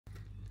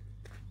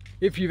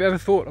if you've ever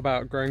thought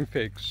about growing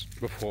figs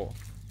before,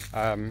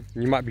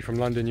 you might be from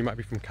London, you might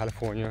be from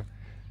California,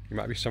 you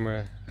might be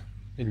somewhere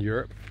in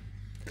Europe,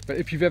 but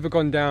if you've ever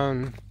gone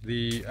down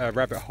the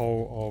rabbit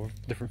hole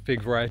of different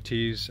fig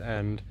varieties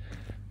and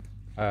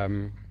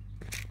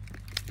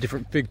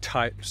different fig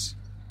types,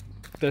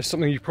 there's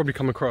something you've probably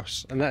come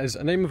across, and that is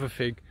a name of a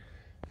fig,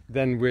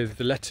 then with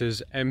the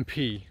letters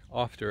MP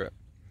after it.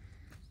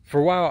 For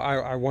a while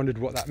I wondered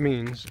what that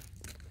means,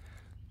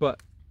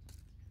 but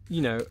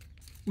you know,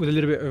 with a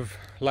little bit of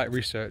light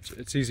research,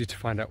 it's easy to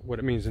find out what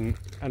it means.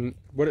 And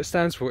what it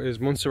stands for is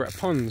Monserrat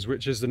Pons,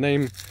 which is the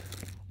name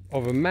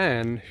of a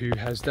man who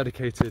has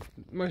dedicated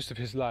most of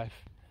his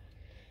life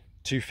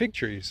to fig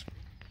trees.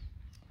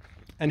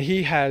 And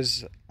he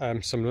has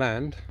some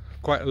land,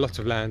 quite a lot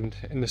of land,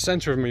 in the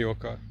center of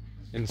Mallorca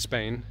in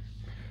Spain.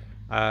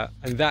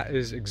 And that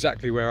is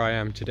exactly where I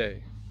am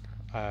today.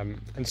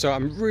 And so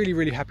I'm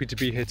really happy to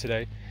be here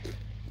today,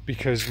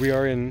 because we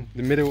are in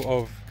the middle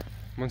of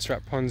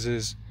Monserrat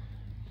Pons's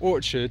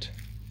orchard,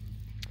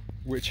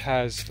 which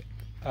has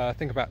I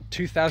think about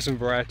 2,000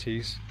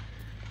 varieties,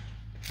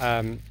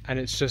 and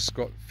it's just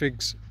got fig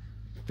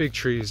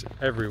trees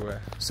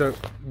everywhere. So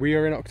we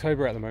are in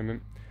October at the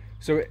moment,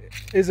 so it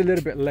is a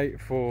little bit late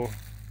for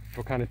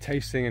kind of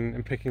tasting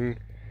and picking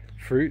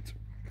fruit,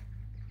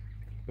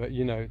 but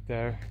you know,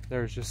 there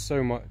is just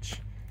so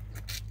much,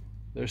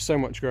 there's so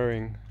much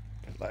growing.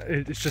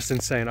 It's just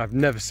insane. I've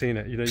never seen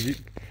it. You know,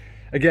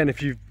 again,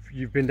 if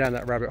you've been down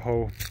that rabbit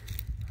hole,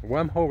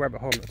 wormhole,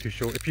 rabbit hole, I'm not too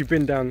sure. If you've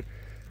been down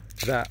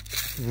that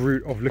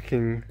route of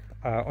looking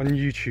on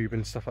YouTube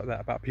and stuff like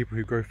that about people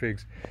who grow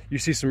figs, you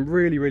see some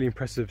really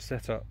impressive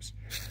setups.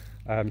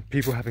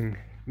 People having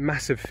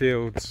massive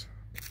fields,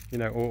 you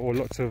know, or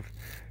lots of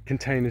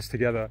containers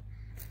together.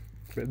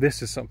 But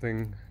this is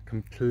something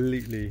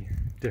completely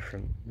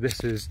different.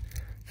 This is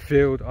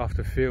field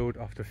after field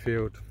after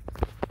field,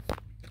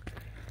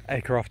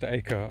 acre after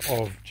acre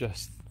of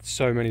just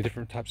so many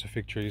different types of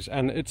fig trees.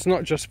 And it's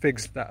not just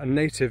figs that are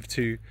native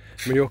to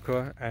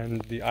Mallorca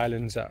and the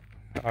islands that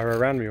are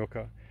around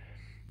Mallorca.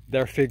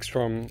 There are figs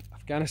from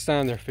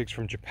Afghanistan, there are figs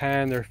from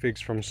Japan, there are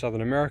figs from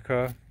Southern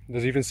America,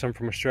 there's even some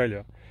from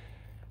Australia.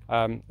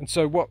 And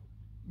so what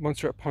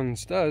Monserrat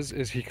Pons does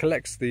is he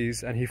collects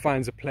these and he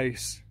finds a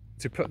place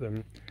to put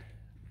them,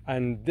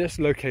 and this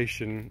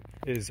location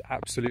is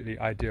absolutely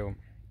ideal.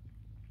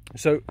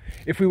 So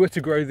if we were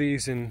to grow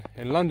these in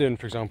London,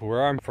 for example,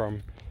 where I'm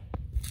from,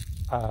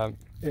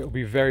 it will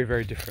be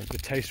very different. The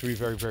taste will be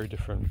very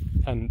different.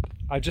 And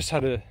I've just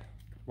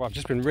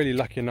been really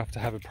lucky enough to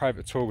have a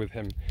private tour with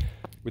him,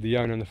 with the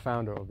owner and the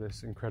founder of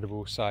this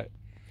incredible site.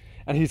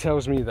 And he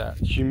tells me that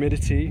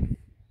humidity,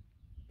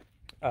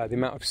 the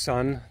amount of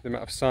sun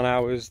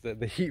hours,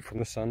 the heat from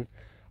the sun,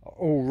 are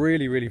all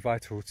really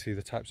vital to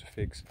the types of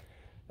figs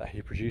that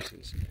he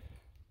produces.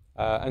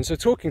 And so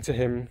talking to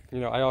him,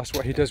 you know, I asked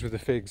what he does with the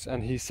figs,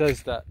 and he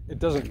says that it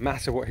doesn't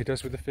matter what he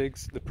does with the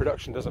figs, the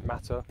production doesn't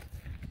matter.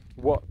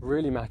 What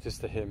really matters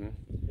to him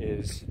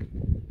is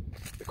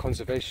the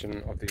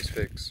conservation of these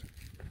figs.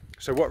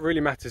 So what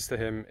really matters to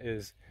him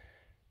is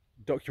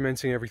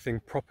documenting everything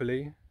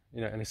properly,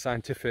 you know, in a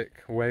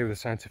scientific way, with a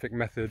scientific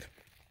method,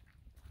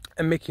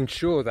 and making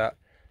sure that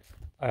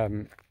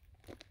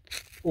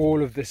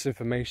all of this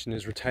information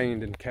is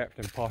retained and kept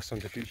and passed on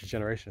to future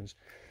generations.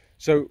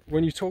 So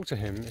when you talk to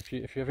him, if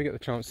you ever get the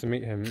chance to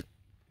meet him,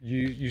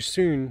 you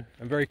soon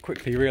and very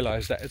quickly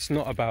realize that it's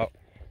not about,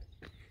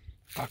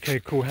 okay,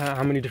 cool,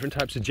 how many different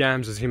types of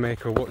jams does he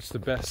make, or what's the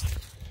best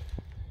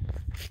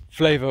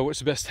flavor, what's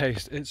the best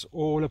taste. It's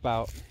all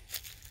about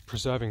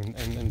preserving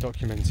and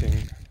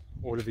documenting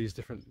all of these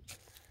different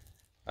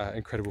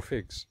incredible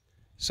figs.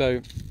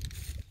 So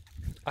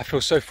I feel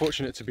so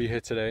fortunate to be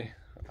here today.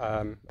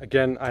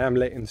 Again, I am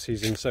late in the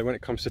season, so when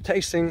it comes to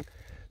tasting,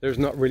 there's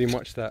not really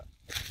much that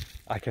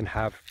I can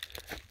have,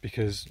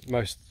 because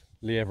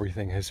mostly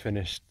everything has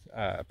finished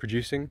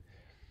producing.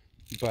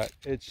 But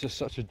it's just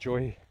such a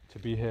joy to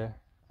be here.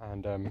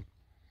 And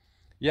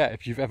yeah,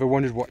 if you've ever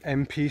wondered what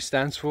MP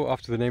stands for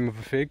after the name of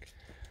a fig,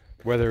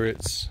 whether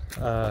it's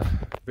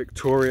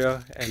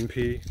Victoria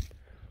MP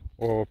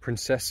or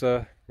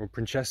Princessa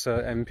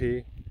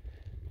MP,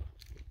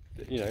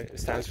 you know, it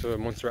stands for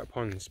Monserrat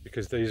Pons,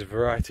 because these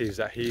varieties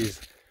that he's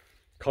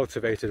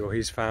cultivated or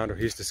he's found or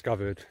he's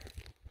discovered.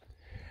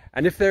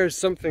 And if there is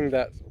something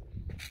that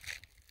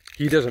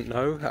he doesn't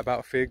know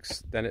about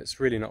figs, then it's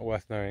really not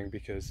worth knowing,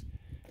 because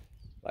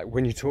like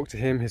when you talk to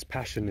him, his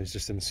passion is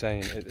just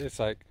insane. It's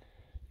like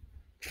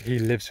he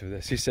lives for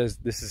this. He says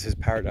this is his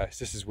paradise,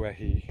 this is where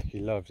he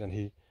loves. And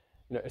he, you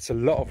know, it's a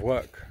lot of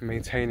work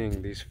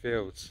maintaining these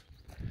fields,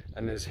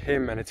 and there's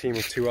him and a team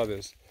of 2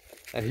 others,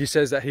 and he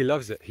says that he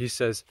loves it. He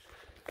says,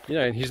 you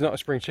know, and he's not a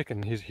spring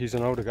chicken, he's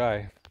an older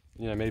guy,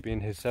 you know, maybe in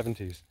his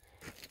 70s,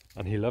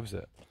 and he loves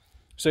it.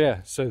 So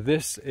yeah, so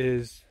this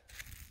is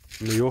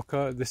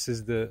Mallorca. This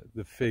is the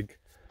fig,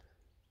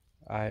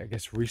 I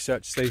guess,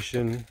 research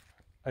station.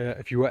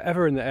 If you were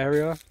ever in the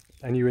area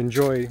and you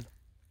enjoy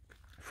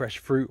fresh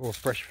fruit or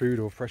fresh food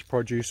or fresh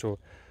produce, or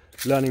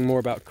learning more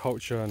about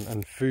culture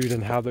and food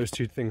and how those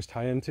two things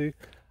tie into,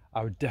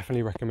 I would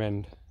definitely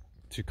recommend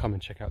to come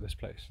and check out this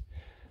place.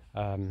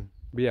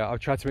 But yeah, I'll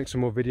try to make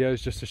some more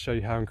videos just to show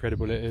you how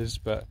incredible it is,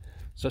 but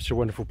such a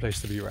wonderful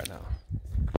place to be right now.